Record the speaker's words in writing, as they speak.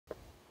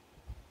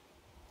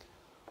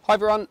Hi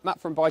everyone,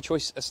 Matt from By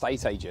Choice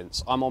Estate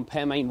Agents. I'm on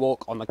Pearmain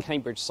Walk on the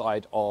Cambridge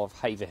side of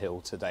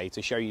Haverhill today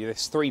to show you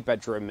this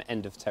 3-bedroom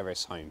end of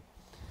terrace home.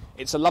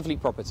 It's a lovely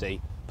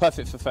property,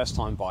 perfect for first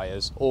time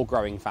buyers or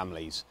growing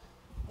families.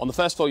 On the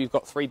first floor you've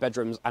got 3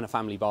 bedrooms and a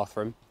family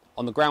bathroom.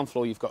 On the ground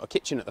floor you've got a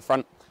kitchen at the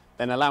front,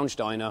 then a lounge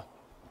diner,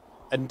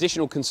 an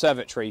additional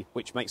conservatory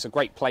which makes a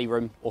great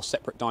playroom or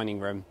separate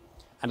dining room,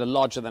 and a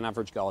larger than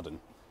average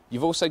garden.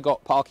 You've also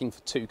got parking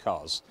for 2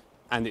 cars,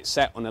 and it's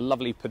set on a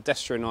lovely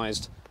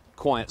pedestrianised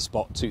quiet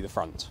spot to the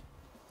front.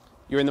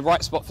 You're in the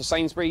right spot for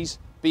Sainsbury's,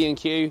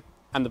 B&Q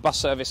and the bus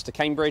service to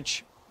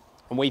Cambridge,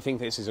 and we think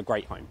this is a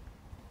great home.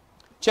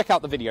 Check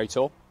out the video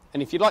tour,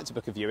 and if you'd like to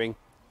book a viewing,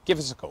 give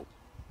us a call.